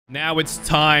Now it's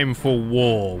time for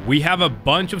war. We have a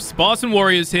bunch of Spartan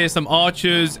warriors here, some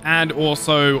archers, and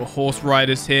also horse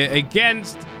riders here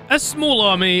against a small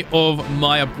army of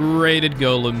my upgraded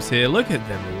golems here. Look at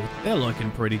them all. They're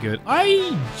looking pretty good.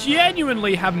 I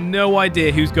genuinely have no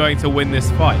idea who's going to win this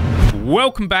fight.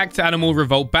 Welcome back to Animal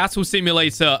Revolt Battle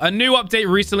Simulator. A new update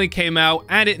recently came out,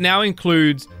 and it now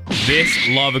includes this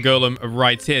lava golem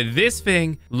right here. This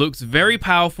thing looks very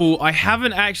powerful. I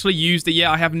haven't actually used it yet.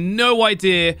 I have no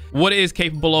idea what it is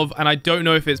capable of, and I don't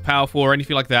know if it's powerful or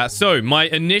anything like that. So my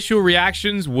initial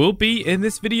reactions will be in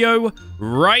this video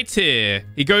right here.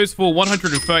 He goes for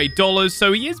 $130,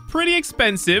 so he is pretty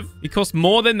expensive. He costs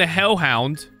more than the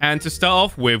Hellhound. And to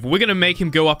start off with, we're going to make him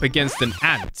go up against an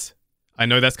ant. I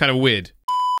know that's kind of weird.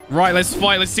 Right, let's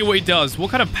fight. Let's see what he does.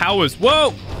 What kind of powers?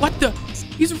 Whoa! What the?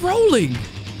 He's rolling!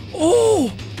 Oh!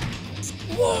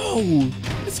 Whoa!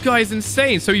 This guy is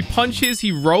insane. So he punches,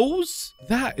 he rolls?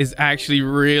 That is actually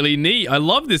really neat. I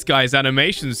love this guy's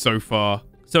animations so far.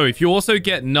 So if you also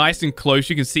get nice and close,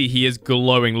 you can see he is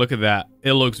glowing. Look at that.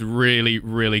 It looks really,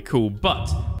 really cool. But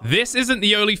this isn't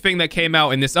the only thing that came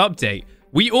out in this update.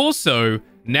 We also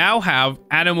now have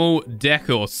animal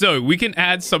decor. So we can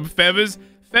add some feathers.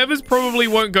 Feathers probably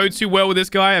won't go too well with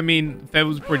this guy. I mean,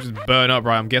 feathers probably just burn up,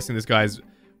 right? I'm guessing this guy's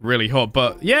really hot.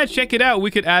 But yeah, check it out. We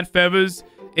could add feathers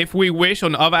if we wish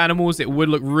on other animals. It would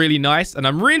look really nice. And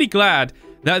I'm really glad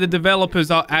that the developers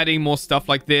are adding more stuff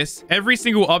like this. Every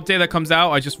single update that comes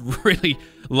out, I just really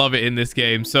love it in this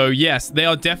game. So yes, they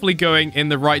are definitely going in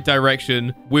the right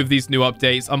direction with these new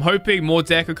updates. I'm hoping more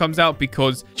deco comes out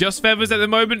because just feathers at the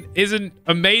moment isn't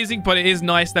amazing, but it is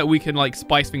nice that we can like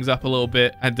spice things up a little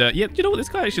bit. And yeah, you know what? This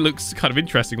guy actually looks kind of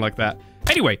interesting like that.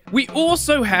 Anyway, we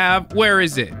also have, where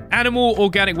is it? Animal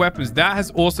organic weapons. That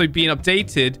has also been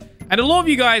updated. And a lot of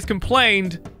you guys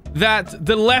complained that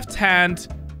the left hand,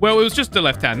 well, it was just the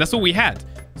left hand. That's all we had.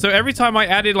 So every time I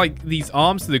added like these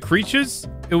arms to the creatures,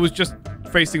 it was just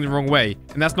facing the wrong way.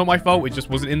 And that's not my fault. It just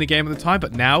wasn't in the game at the time,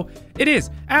 but now it is.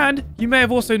 And you may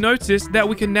have also noticed that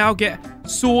we can now get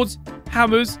swords,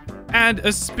 hammers, and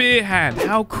a spear hand.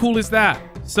 How cool is that?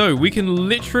 So we can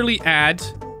literally add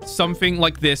something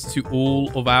like this to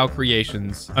all of our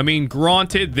creations. I mean,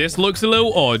 granted, this looks a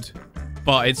little odd,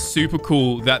 but it's super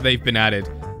cool that they've been added.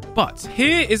 But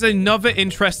here is another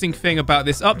interesting thing about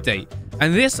this update.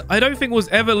 And this, I don't think was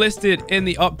ever listed in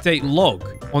the update log,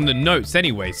 on the notes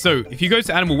anyway. So if you go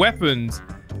to animal weapons,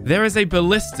 there is a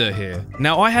ballista here.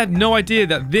 Now, I had no idea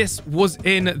that this was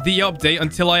in the update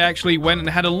until I actually went and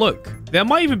had a look. There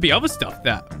might even be other stuff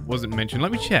that wasn't mentioned.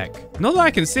 Let me check. Not that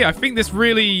I can see. I think this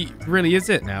really is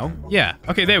it now. Yeah.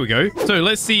 Okay, there we go. So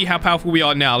let's see how powerful we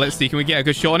are now. Let's see. Can we get a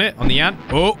good shot on it? On the ant?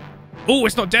 Oh,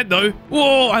 it's not dead, though.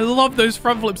 Whoa, I love those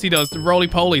front flips he does, the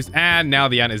roly-polies. And now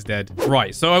the ant is dead.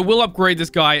 Right, so I will upgrade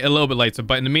this guy a little bit later.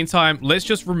 But in the meantime, let's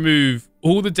just remove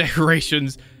all the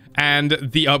decorations and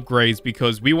the upgrades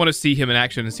because we want to see him in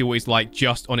action and see what he's like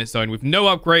just on its own with no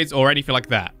upgrades or anything like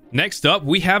that. Next up,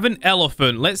 we have an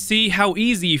elephant. Let's see how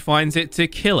easy he finds it to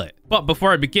kill it. But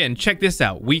before I begin, check this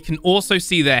out. We can also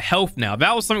see their health now.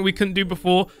 That was something we couldn't do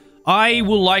before. I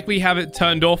will likely have it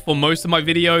turned off for most of my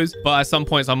videos, but at some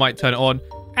points I might turn it on.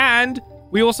 And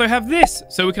we also have this,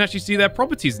 so we can actually see their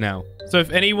properties now. So if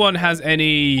anyone has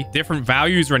any different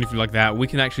values or anything like that, we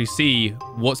can actually see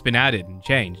what's been added and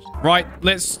changed. Right,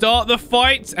 let's start the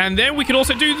fight, and then we can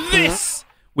also do this.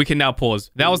 We can now pause.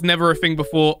 That was never a thing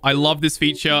before. I love this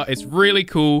feature. It's really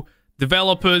cool.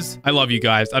 Developers, I love you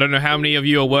guys. I don't know how many of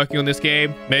you are working on this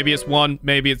game. Maybe it's 1,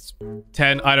 maybe it's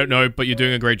 10. I don't know, but you're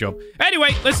doing a great job.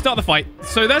 Anyway, let's start the fight.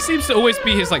 So that seems to always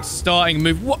be his like starting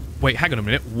move. What? Wait, hang on a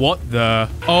minute. What the?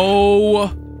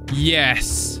 Oh,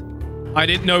 yes. I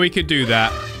didn't know he could do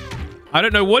that. I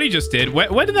don't know what he just did.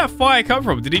 Where did that fire come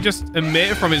from? Did he just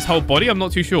emit it from his whole body? I'm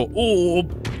not too sure. Oh,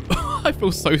 I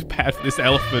feel so bad for this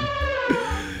elephant.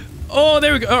 Oh,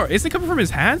 there we go. Oh, is it coming from his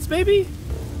hands, maybe?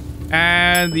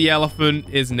 And the elephant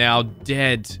is now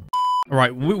dead. All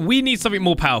right, we need something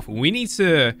more powerful. We need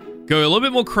to go a little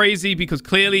bit more crazy because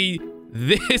clearly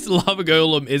this lava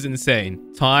golem is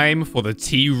insane. Time for the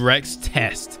T-Rex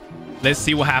test. Let's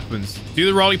see what happens. Do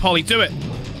the roly-poly. Do it.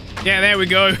 Yeah, there we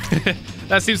go.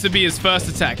 That seems to be his first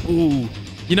attack. Ooh.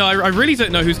 You know, I really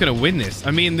don't know who's going to win this.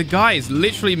 I mean, the guy is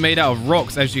literally made out of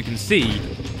rocks, as you can see.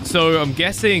 So I'm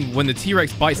guessing when the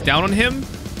T-Rex bites down on him,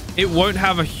 it won't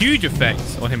have a huge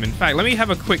effect on him. In fact, let me have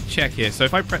a quick check here. So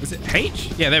if I press, is it H?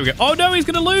 Yeah, there we go. Oh, no, he's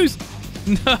going to lose.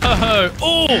 No.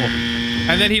 Oh.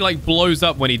 And then he like blows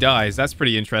up when he dies. That's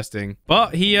pretty interesting.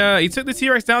 But he took the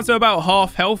T-Rex down to about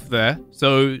half health there.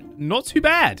 So not too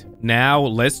bad. Now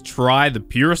let's try the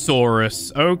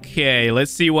Purosaurus. Okay,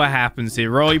 let's see what happens here.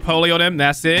 Roly-poly on him.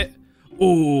 That's it.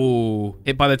 Ooh,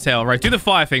 hit by the tail. Right, do the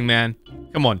fire thing, man.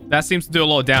 Come on. That seems to do a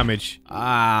lot of damage.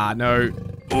 Ah, no.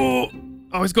 Oh,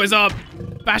 he's got his arm.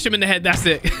 Bash him in the head. That's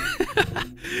it.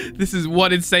 This is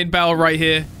one insane battle right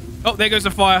here. Oh, there goes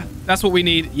the fire. That's what we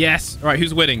need. Yes. All right,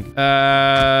 who's winning?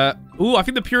 Ooh, I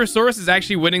think the Purosaurus is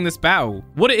actually winning this battle.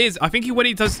 What it is, I think when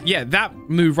he does, yeah, that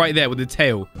move right there with the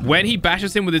tail. When he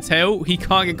bashes him with the tail, he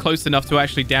can't get close enough to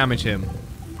actually damage him.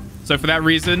 So for that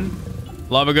reason,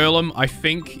 Lava Golem, I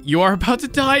think you are about to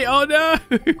die. Oh, no.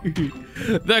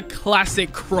 The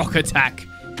classic croc attack.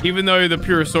 Even though the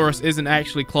Purosaurus isn't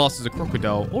actually classed as a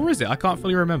crocodile. Or is it? I can't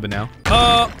fully remember now.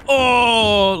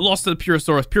 Oh, lost to the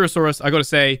Purosaurus. Purosaurus, I gotta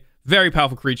say, very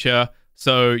powerful creature.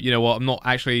 So, you know what? I'm not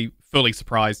actually fully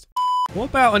surprised.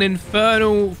 What about an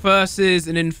Infernal versus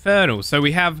an Infernal? So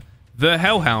we have the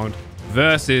Hellhound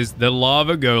versus the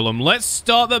Lava Golem. Let's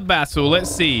start the battle. Let's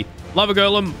see. Lava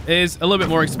Golem is a little bit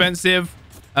more expensive.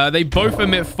 They both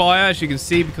emit fire, as you can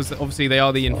see, because obviously they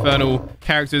are the Infernal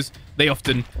characters. They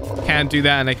often can do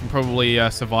that, and they can probably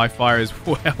survive fire as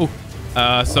well.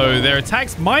 So their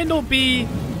attacks might not be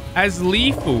as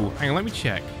lethal. Hang on, let me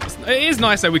check. It is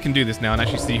nice that we can do this now and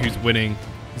actually see who's winning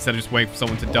instead of just waiting for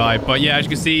someone to die. But yeah, as you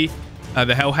can see,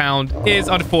 the Hellhound is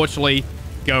unfortunately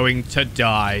going to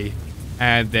die.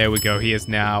 And there we go. He is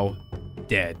now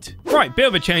dead. Right, bit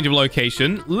of a change of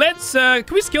location. Let's, can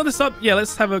we scale this up? Yeah,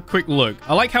 let's have a quick look.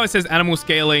 I like how it says animal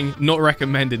scaling, not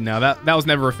recommended now. That was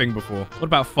never a thing before. What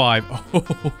about 5?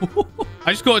 Oh,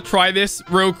 I just gotta try this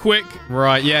real quick.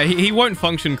 Right, yeah, he won't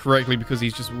function correctly because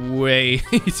he's just way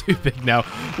too big now.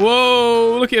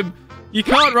 Whoa, look at him. You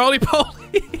can't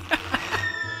roly-poly.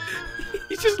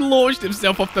 He just launched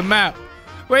himself off the map.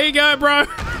 Where you go, bro?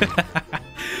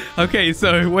 Okay,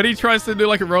 so when he tries to do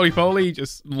like a roly-poly, he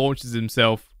just launches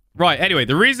himself. Right, anyway,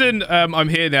 the reason I'm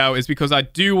here now is because I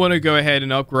do want to go ahead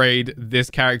and upgrade this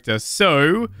character.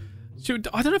 So,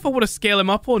 I don't know if I want to scale him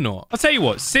up or not. I'll tell you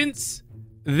what, since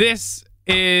this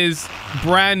is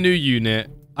brand new unit,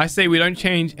 I say we don't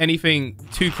change anything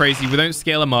too crazy. We don't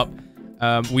scale him up.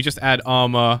 We just add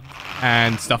armor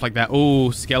and stuff like that.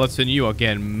 Oh, skeleton, you are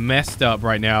getting messed up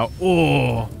right now.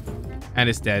 Oh, and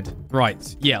it's dead.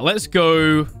 Right, yeah, let's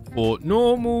go for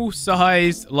normal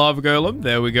sized Lava Golem.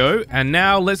 There we go. And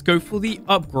now let's go for the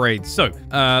upgrade. So,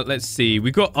 let's see.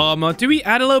 We got armor. Do we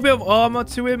add a little bit of armor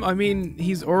to him? I mean,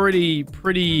 he's already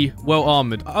pretty well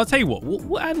armored. I'll tell you what,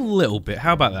 we'll add a little bit.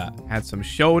 How about that? Add some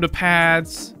shoulder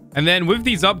pads. And then with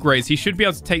these upgrades, he should be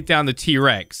able to take down the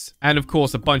T-Rex. And of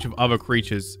course, a bunch of other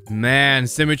creatures. Man,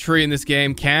 symmetry in this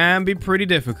game can be pretty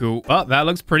difficult. But that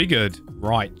looks pretty good.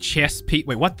 Right, chest piece.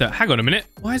 Wait, what the? Hang on a minute.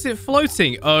 Why is it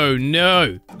floating? Oh,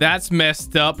 no. That's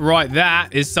messed up. Right,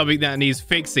 that is something that needs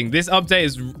fixing. This update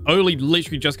has only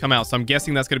literally just come out. So I'm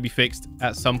guessing that's going to be fixed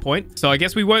at some point. So I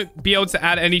guess we won't be able to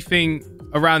add anything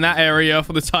around that area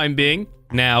for the time being.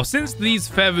 Now, since these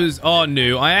feathers are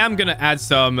new, I am going to add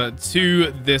some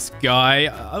to this guy.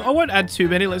 I won't add too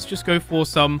many. Let's just go for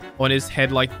some on his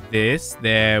head like this.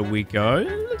 There we go.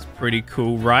 Looks pretty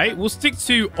cool, right? We'll stick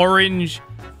to orange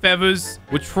feathers.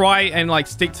 We'll try and like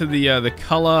stick to the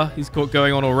color he's got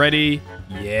going on already.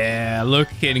 Yeah,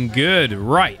 looking good.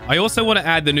 Right. I also want to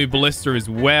add the new ballista as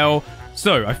well.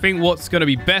 So I think what's going to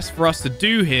be best for us to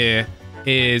do here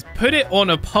is put it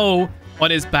on a pole on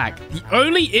his back. The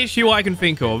only issue I can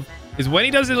think of is when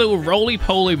he does a little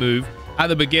roly-poly move at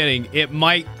the beginning, it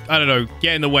might, I don't know,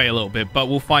 get in the way a little bit, but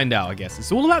we'll find out, I guess.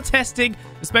 It's all about testing,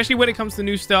 especially when it comes to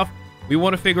new stuff. We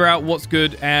want to figure out what's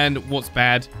good and what's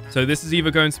bad. So this is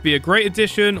either going to be a great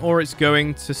addition or it's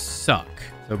going to suck.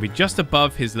 So it'll be just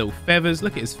above his little feathers.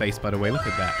 Look at his face, by the way. Look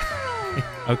at that.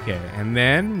 Okay, and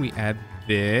then we add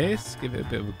this. Give it a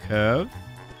bit of a curve.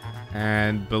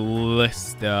 And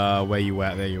ballista, where you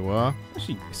at? There you are.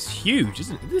 Actually, it's huge,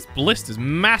 isn't it? This ballista's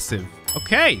massive.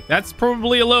 Okay, that's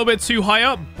probably a little bit too high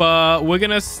up, but we're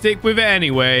gonna stick with it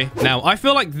anyway. Now, I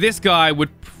feel like this guy would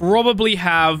probably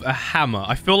have a hammer.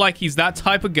 I feel like he's that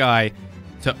type of guy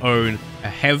to own a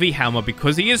heavy hammer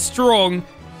because he is strong.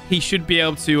 He should be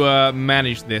able to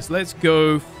manage this. Let's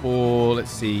go for, let's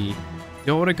see.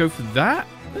 Do I want to go for that?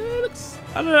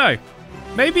 I don't know.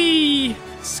 Maybe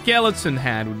skeleton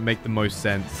hand would make the most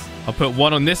sense. I'll put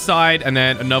one on this side and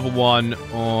then another one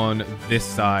on this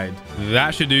side.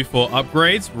 That should do for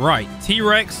upgrades. Right,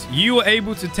 T-Rex, you were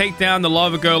able to take down the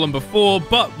Lava Golem before,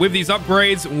 but with these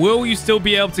upgrades, will you still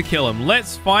be able to kill him?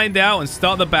 Let's find out and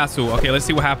start the battle. Okay, let's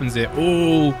see what happens here.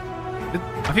 Oh,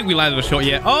 I think we landed a shot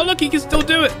yet. Oh, look, he can still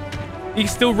do it. He can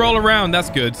still roll around. That's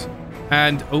good.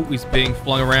 And, oh, he's being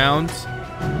flung around.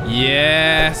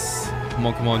 Yes. Come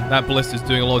on, come on. That ballista's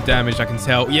doing a lot of damage, I can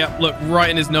tell. Yep, look, right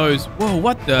in his nose. Whoa,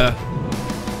 what the?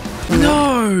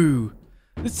 No!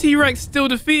 The T-Rex still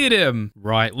defeated him.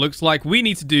 Right, looks like we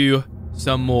need to do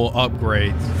some more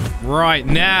upgrades. Right,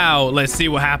 now, let's see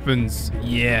what happens.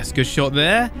 Yes, good shot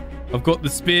there. I've got the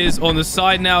spears on the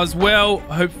side now as well.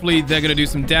 Hopefully, they're going to do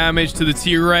some damage to the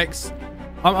T-Rex.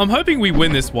 I'm hoping we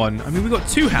win this one. I mean, we've got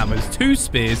 2 hammers, 2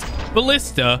 spears,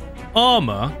 ballista,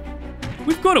 armor.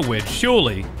 We've got to win,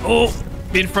 surely. Oh,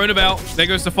 being thrown about. There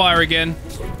goes the fire again.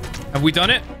 Have we done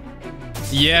it?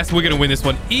 Yes, we're going to win this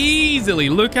one easily.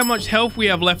 Look how much health we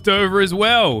have left over as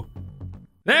well.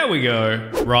 There we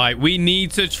go. Right, we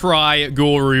need to try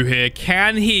Goru here.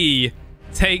 Can he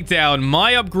take down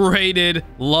my upgraded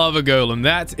lava golem?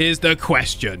 That is the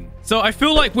question. So I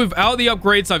feel like without the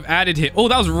upgrades I've added here... Oh,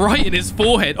 that was right in his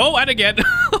forehead. Oh, and again.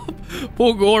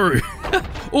 Poor Goru.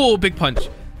 Oh, big punch.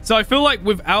 So I feel like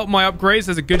without my upgrades,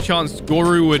 there's a good chance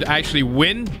Goru would actually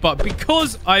win. But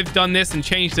because I've done this and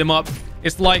changed him up,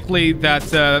 it's likely that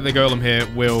the golem here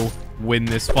will win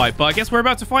this fight. But I guess we're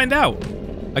about to find out.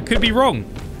 I could be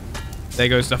wrong. There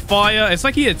goes the fire. It's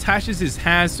like he attaches his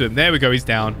hands to him. There we go. He's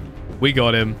down. We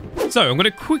got him. So I'm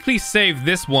going to quickly save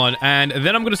this one, and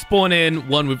then I'm going to spawn in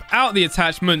one without the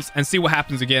attachments and see what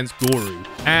happens against Goru.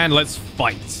 And let's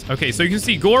fight. Okay, so you can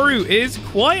see Goru is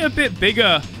quite a bit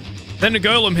bigger than the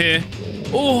golem here.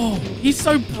 Oh, he's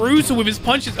so brutal with his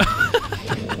punches.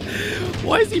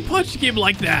 Why is he punching him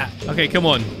like that? Okay, come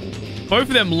on. Both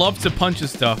of them love to punch and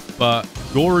stuff, but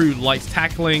Goru likes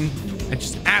tackling and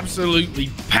just absolutely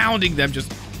pounding them,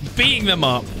 just beating them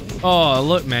up. Oh,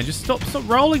 look, man, just stop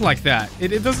rolling like that.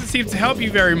 It doesn't seem to help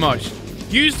you very much.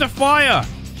 Use the fire.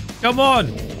 Come on.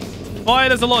 Fire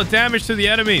does a lot of damage to the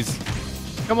enemies.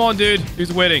 Come on, dude.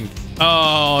 Who's winning?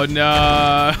 Oh,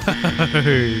 no.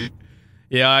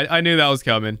 Yeah, I knew that was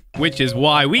coming. Which is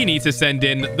why we need to send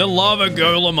in the lava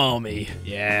golem army.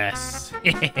 Yes.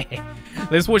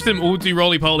 Let's watch them all do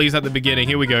roly-polies at the beginning.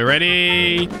 Here we go.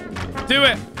 Ready? Do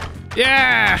it.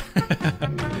 Yeah.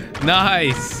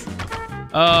 Nice.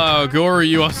 Oh, Goru,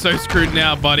 you are so screwed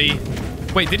now, buddy.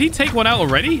 Wait, did he take one out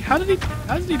already? How did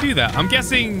he do that? I'm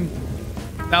guessing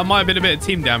that might have been a bit of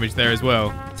team damage there as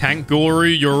well. Tank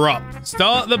Goru, you're up.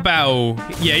 Start the battle.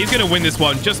 Yeah, he's going to win this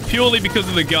one just purely because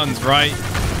of the guns, right?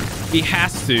 He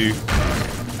has to.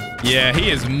 Yeah, he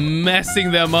is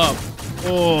messing them up.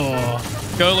 Oh,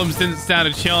 Golems didn't stand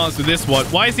a chance with this one.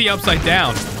 Why is he upside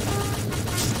down?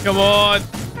 Come on.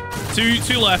 Two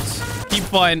left. Keep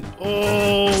fighting.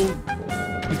 Oh,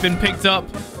 he's been picked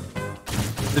up.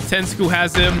 The tentacle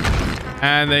has him,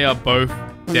 and they are both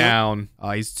down.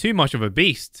 Oh, he's too much of a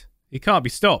beast. He can't be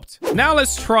stopped. Now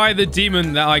let's try the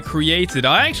demon that I created.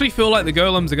 I actually feel like the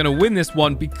golems are going to win this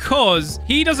one because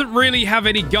he doesn't really have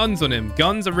any guns on him.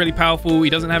 Guns are really powerful. He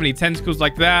doesn't have any tentacles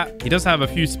like that. He does have a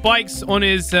few spikes on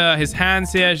his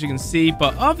hands here, as you can see.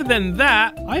 But other than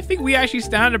that, I think we actually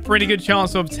stand a pretty good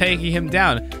chance of taking him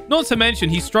down. Not to mention,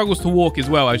 he struggles to walk as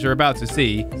well, as you're about to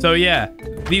see. So yeah,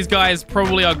 these guys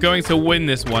probably are going to win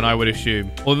this one, I would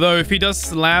assume. Although if he does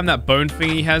slam that bone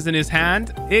thing he has in his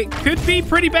hand, it could be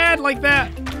pretty bad like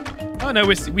that. Oh no,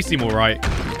 we seem all right.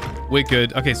 We're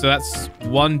good. Okay, so that's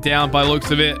one down by the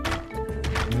looks of it.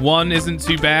 One isn't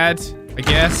too bad, I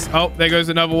guess. Oh, there goes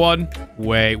another one.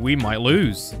 Wait, we might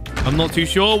lose. I'm not too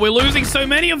sure. We're losing so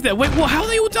many of them. Wait, what? How are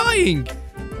they all dying?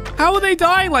 How are they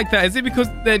dying like that? Is it because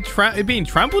they're being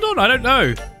trampled on? I don't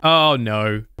know. Oh,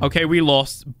 no. Okay, we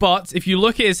lost. But if you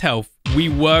look at his health, we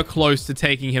were close to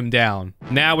taking him down.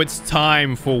 Now it's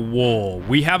time for war.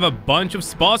 We have a bunch of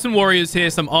Spartan warriors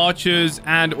here, some archers,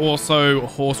 and also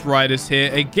horse riders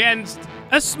here against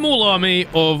a small army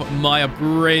of my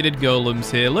upgraded golems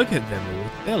here. Look at them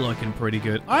all. They're looking pretty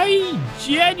good. I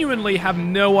genuinely have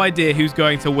no idea who's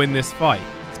going to win this fight.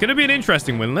 It's going to be an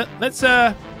interesting one. Let's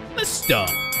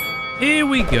start. Here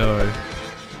we go.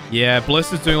 Yeah,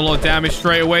 Blister's doing a lot of damage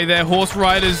straight away there. Horse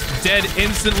riders dead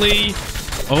instantly.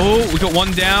 Oh, we got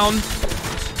one down.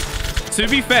 To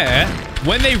be fair,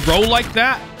 when they roll like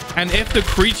that, and if the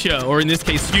creature, or in this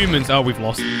case humans, oh, we've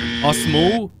lost, are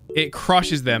small, it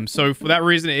crushes them. So for that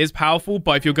reason, it is powerful.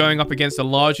 But if you're going up against a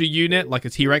larger unit, like a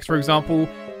T-Rex, for example,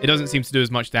 it doesn't seem to do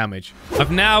as much damage.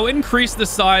 I've now increased the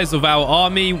size of our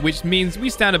army, which means we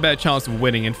stand a better chance of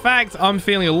winning. In fact, I'm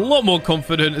feeling a lot more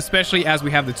confident, especially as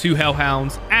we have the 2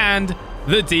 Hellhounds and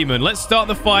the Demon. Let's start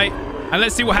the fight, and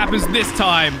let's see what happens this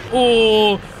time.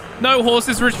 Oh, no,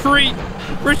 horses, retreat.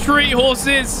 Retreat,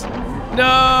 horses.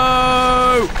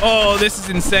 No. Oh, this is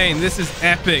insane. This is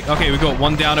epic. Okay, we got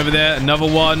one down over there.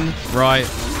 Another one. Right.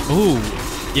 Ooh.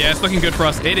 Yeah, it's looking good for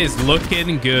us. It is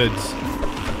looking good.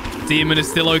 Demon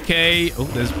is still okay. Oh,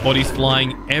 there's bodies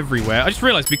flying everywhere. I just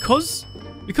realized because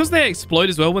they explode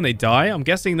as well when they die, I'm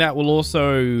guessing that will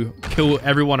also kill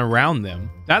everyone around them.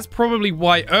 That's probably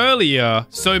why earlier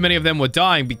so many of them were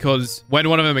dying, because when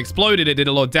one of them exploded, it did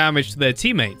a lot of damage to their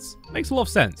teammates. Makes a lot of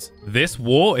sense. This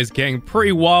war is getting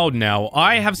pretty wild now.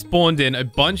 I have spawned in a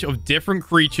bunch of different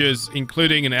creatures,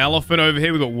 including an elephant over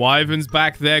here. We've got wyverns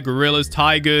back there, gorillas,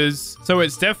 tigers. So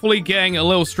it's definitely getting a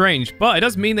little strange, but it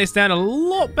does mean they stand a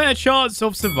lot better chance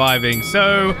of surviving.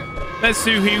 So let's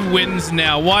see who wins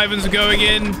now. Wyverns are going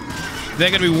in. They're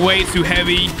going to be way too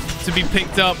heavy to be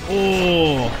picked up.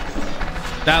 Oh,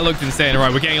 that looked insane. All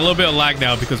right, we're getting a little bit of lag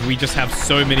now because we just have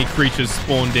so many creatures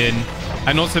spawned in.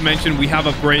 And not to mention, we have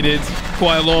upgraded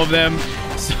quite a lot of them.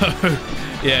 So,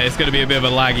 yeah, it's going to be a bit of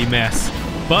a laggy mess.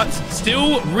 But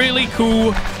still really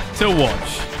cool to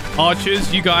watch.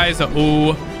 Archers, you guys are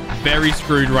all very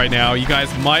screwed right now. You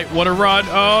guys might want to run.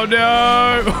 Oh,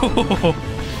 no.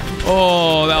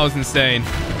 Oh, that was insane.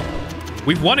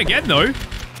 We've won again, though.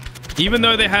 Even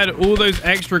though they had all those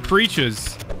extra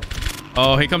creatures.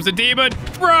 Oh, here comes the demon.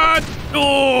 Run!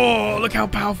 Oh, look how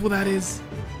powerful that is.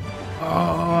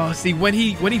 Oh, see, when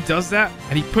he does that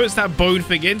and he puts that bone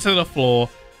thing into the floor,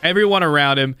 everyone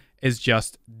around him is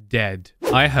just dead.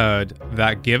 I heard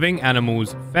that giving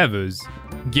animals feathers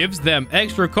gives them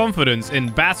extra confidence in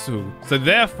battle. So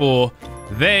therefore,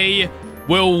 they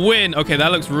will win. Okay,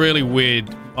 that looks really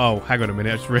weird. Oh, hang on a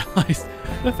minute. I just realized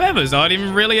the feathers aren't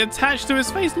even really attached to his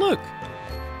face. Look,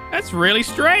 that's really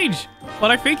strange. But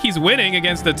I think he's winning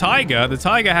against the tiger. The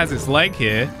tiger has its leg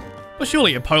here. Well,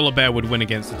 surely a polar bear would win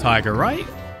against a tiger, right?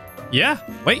 Yeah.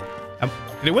 Wait. Did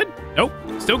it win? Nope.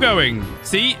 Still going.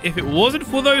 See, if it wasn't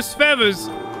for those feathers,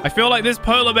 I feel like this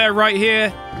polar bear right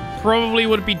here probably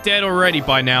would be dead already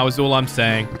by now, is all I'm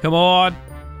saying. Come on.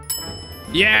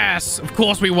 Yes. Of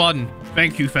course we won.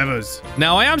 Thank you, feathers.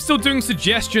 Now, I am still doing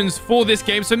suggestions for this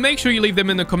game, so make sure you leave them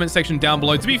in the comment section down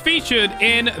below to be featured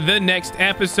in the next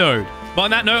episode. But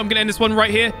on that note, I'm going to end this one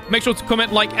right here. Make sure to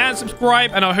comment, like, and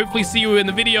subscribe, and I'll hopefully see you in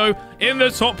the video in the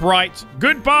top right.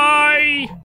 Goodbye!